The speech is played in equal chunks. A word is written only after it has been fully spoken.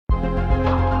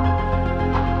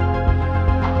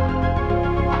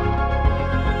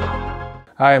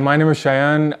Hi, my name is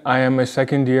Shayan. I am a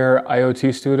second-year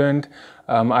IoT student.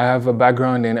 I have a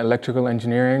background in electrical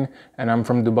engineering, and I'm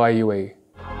from Dubai, UAE.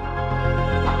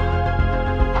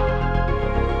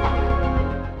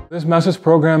 This master's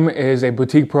program is a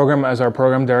boutique program, as our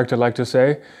program director likes to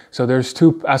say. So there's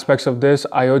two aspects of this: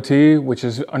 IoT, which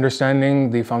is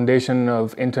understanding the foundation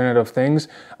of Internet of Things,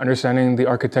 understanding the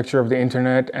architecture of the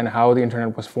Internet and how the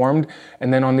Internet was formed.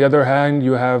 And then on the other hand,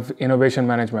 you have innovation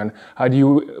management. How do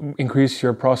you increase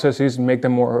your processes and make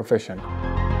them more efficient?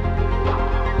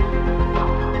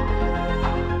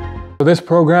 So this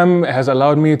program has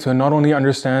allowed me to not only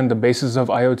understand the basis of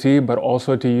IoT, but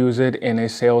also to use it in a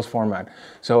sales format.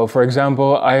 So for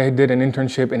example, I did an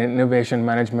internship in an innovation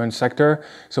management sector,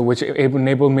 so which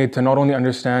enabled me to not only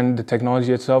understand the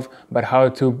technology itself, but how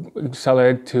to sell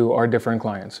it to our different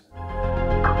clients.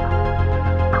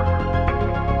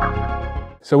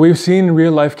 So we've seen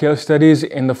real-life case studies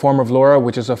in the form of LoRa,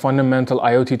 which is a fundamental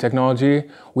IoT technology.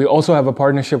 We also have a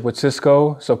partnership with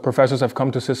Cisco. So professors have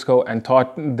come to Cisco and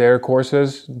taught their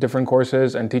courses, different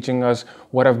courses, and teaching us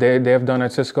what they have done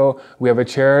at Cisco. We have a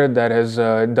chair that has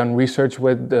done research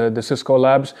with the Cisco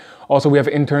labs. Also, we have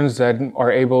interns that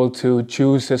are able to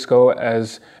choose Cisco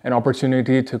as an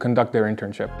opportunity to conduct their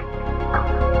internship.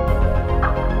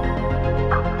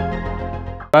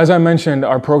 As I mentioned,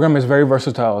 our program is very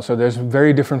versatile, so there's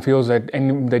very different fields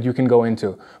that you can go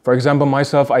into. For example,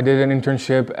 myself, I did an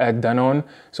internship at Danone,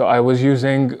 so I was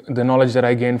using the knowledge that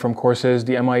I gained from courses,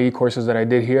 the MIE courses that I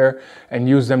did here, and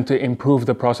use them to improve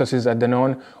the processes at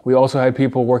Danone. We also had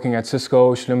people working at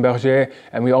Cisco, Schlumberger,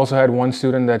 and we also had one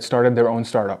student that started their own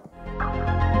startup.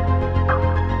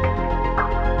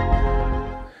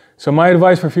 So my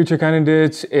advice for future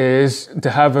candidates is to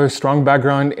have a strong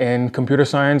background in computer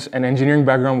science, and engineering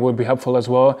background would be helpful as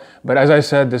well. But as I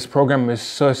said, this program is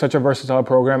such a versatile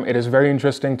program. It is very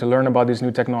interesting to learn about these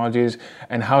new technologies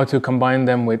and how to combine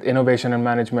them with innovation and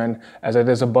management, as it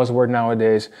is a buzzword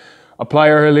nowadays. Apply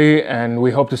early, and we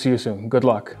hope to see you soon. Good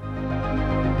luck.